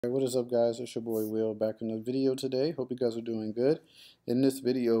Hey, what is up, guys? It's your boy Will back in the video today. Hope you guys are doing good. In this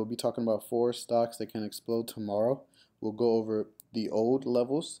video, we'll be talking about 4 stocks that can explode tomorrow. We'll go over the old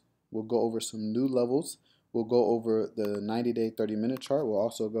levels. We'll go over some new levels. We'll go over the 90-day, 30-minute chart. We'll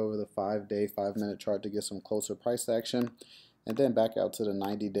also go over the 5-day, 5-minute chart to get some closer price action. And then back out to the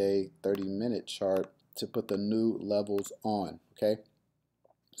 90-day, 30-minute chart to put the new levels on, okay?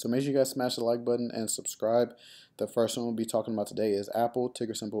 So make sure you guys smash the like button and subscribe. The first one we'll be talking about today is Apple,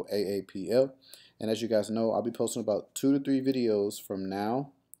 ticker symbol AAPL. And as you guys know, I'll be posting about 2 to 3 videos from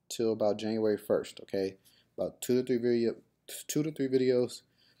now till about January 1st, okay? About 2 to 3 videos,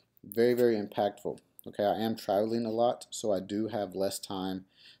 very, very impactful. Okay, I am traveling a lot, so I do have less time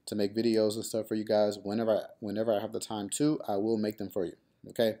to make videos and stuff for you guys. Whenever I have the time to, I will make them for you.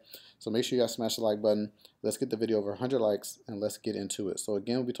 Okay, so make sure you guys smash the like button. Let's get the video over 100 likes and let's get into it. So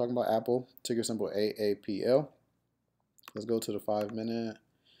again, we'll be talking about Apple, ticker symbol AAPL. Let's go to the 5-minute.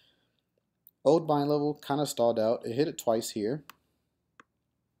 Old buying level kind of stalled out. It hit it twice here.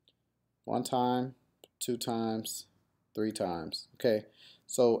 1 time, 2 times, 3 times. Okay,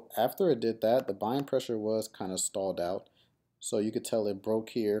 so after it did that, the buying pressure was kind of stalled out. So you could tell it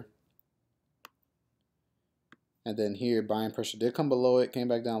broke here. And then here, buying pressure did come below it, came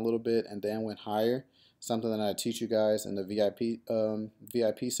back down a little bit, and then went higher. Something that I teach you guys in the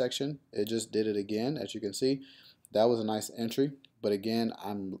VIP section. It just did it again, as you can see. That was a nice entry, but again,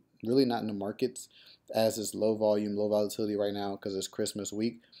 I'm really not in the markets as it's low volume, low volatility right now because it's Christmas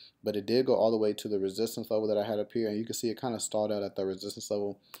week. But it did go all the way to the resistance level that I had up here, and you can see it kind of stalled out at the resistance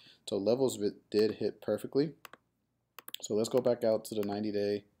level. So levels did hit perfectly. So let's go back out to the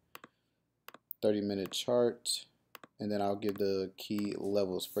 90-day, 30-minute chart, and then I'll give the key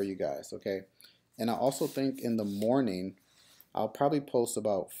levels for you guys, okay? And I also think in the morning, I'll probably post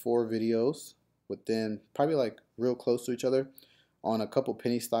about 4 videos within probably like real close to each other on a couple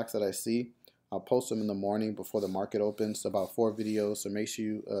penny stocks that I see. I'll post them in the morning before the market opens, about 4 videos, so make sure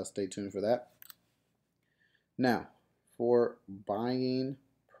you stay tuned for that. Now, for buying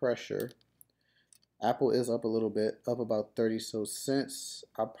pressure, Apple is up a little bit, up about 30 so cents.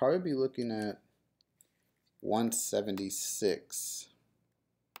 I'll probably be looking at 176.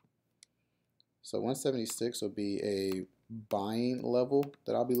 So 176 will be a buying level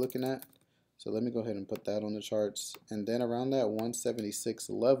that I'll be looking at. So let me go ahead and put that on the charts. And then around that 176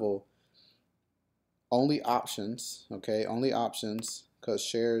 level, only options, okay? Only options, because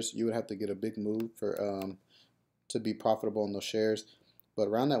shares, you would have to get a big move for to be profitable on those shares. But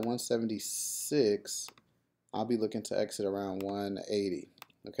around that 176, I'll be looking to exit around 180,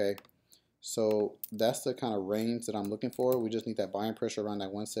 okay? So that's the kind of range that I'm looking for. We just need that buying pressure around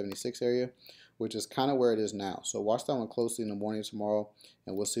that 176 area, which is kind of where it is now. So watch that one closely in the morning tomorrow,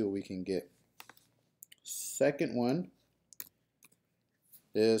 and we'll see what we can get. Second one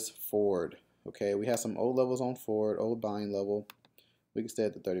is Ford. Okay, we have some old levels on Ford, old buying level. We can stay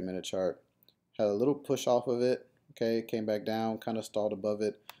at the 30-minute chart. Had a little push off of it. Okay, came back down, kind of stalled above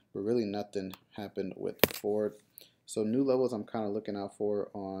it, but really nothing happened with Ford. So new levels I'm kind of looking out for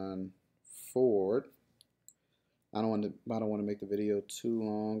on Ford. I don't want to make the video too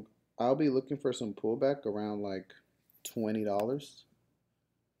long. I'll be looking for some pullback around like $20.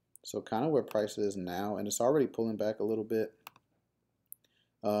 So kind of where price is now, and it's already pulling back a little bit.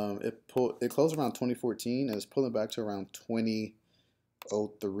 It closed around 2014 and it's pulling back to around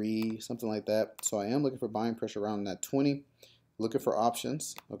 2003, something like that. So I am looking for buying pressure around that 20. Looking for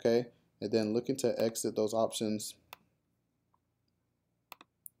options, okay, and then looking to exit those options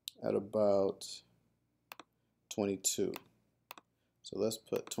at about 22. So let's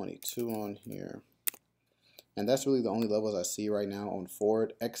put 22 on here. And that's really the only levels I see right now on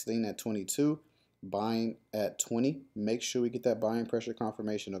Ford. Exiting at 22, buying at 20. Make sure we get that buying pressure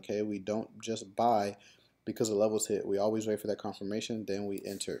confirmation, okay? We don't just buy because the levels hit. We always wait for that confirmation, then we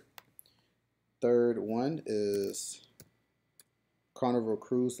enter. Third one is Carnival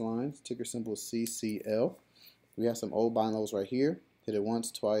Cruise Lines, ticker symbol CCL. We have some old buying levels right here. Hit it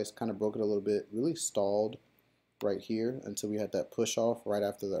once, twice, kind of broke it a little bit, really stalled right here until we had that push off right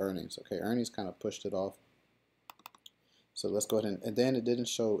after the earnings. Okay, earnings kind of pushed it off. So let's go ahead and then it didn't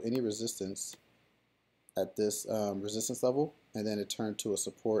show any resistance at this resistance level, and then it turned to a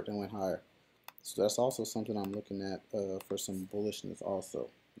support and went higher. So that's also something I'm looking at for some bullishness also.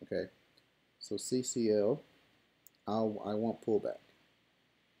 Okay, so CCL, I want pullback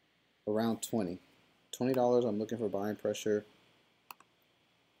around $20. I'm looking for buying pressure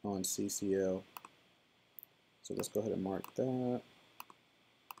on CCL. So let's go ahead and mark that.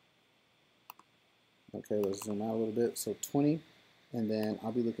 Okay, let's zoom out a little bit. So 20, and then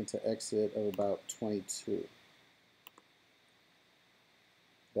I'll be looking to exit of about 22.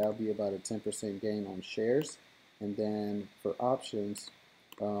 that'll be about a 10% gain on shares. And then for options,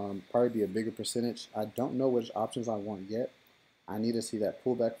 probably be a bigger percentage. I don't know which options I want yet. I need to see that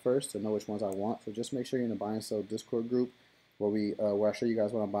pullback first to know which ones I want. So just make sure you're in the buy and sell Discord group where I show you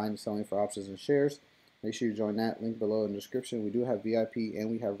guys what I'm buying and selling for options and shares. Make sure you join that link below in the description. We do have VIP and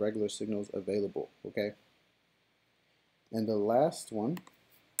we have regular signals available. Okay. And the last one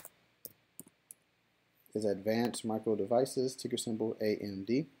is Advanced Micro Devices, ticker symbol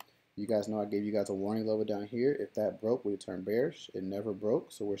AMD. You guys know I gave you guys a warning level down here. If that broke, we turn bearish. It never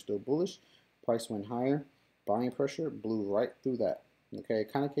broke, so we're still bullish. Price went higher. Buying pressure blew right through that. Okay,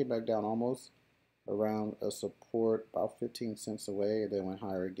 it kind of came back down almost around a support about 15 cents away, and then went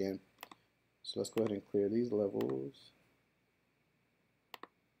higher again. So let's go ahead and clear these levels.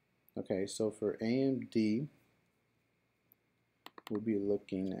 Okay, so for AMD, we'll be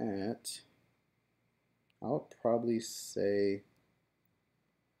looking at, I'll probably say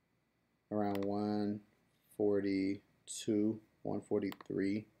around 142,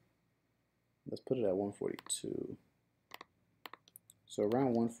 143. Let's put it at 142. So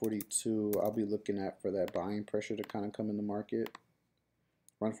around 142, I'll be looking at for that buying pressure to kind of come in the market.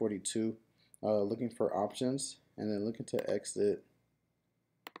 142, looking for options, and then looking to exit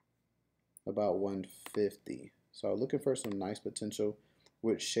about 150. So looking for some nice potential.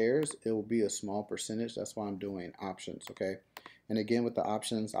 With shares, it will be a small percentage. That's why I'm doing options, okay? And again, with the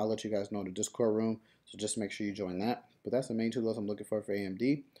options, I'll let you guys know in the Discord room, so just make sure you join that. But that's the main two levels I'm looking for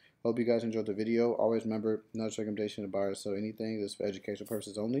AMD. Hope you guys enjoyed the video. Always remember, no recommendation to buy or sell anything. This is for educational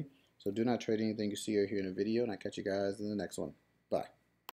purposes only. So do not trade anything you see or hear in a video, and I'll catch you guys in the next one. Bye.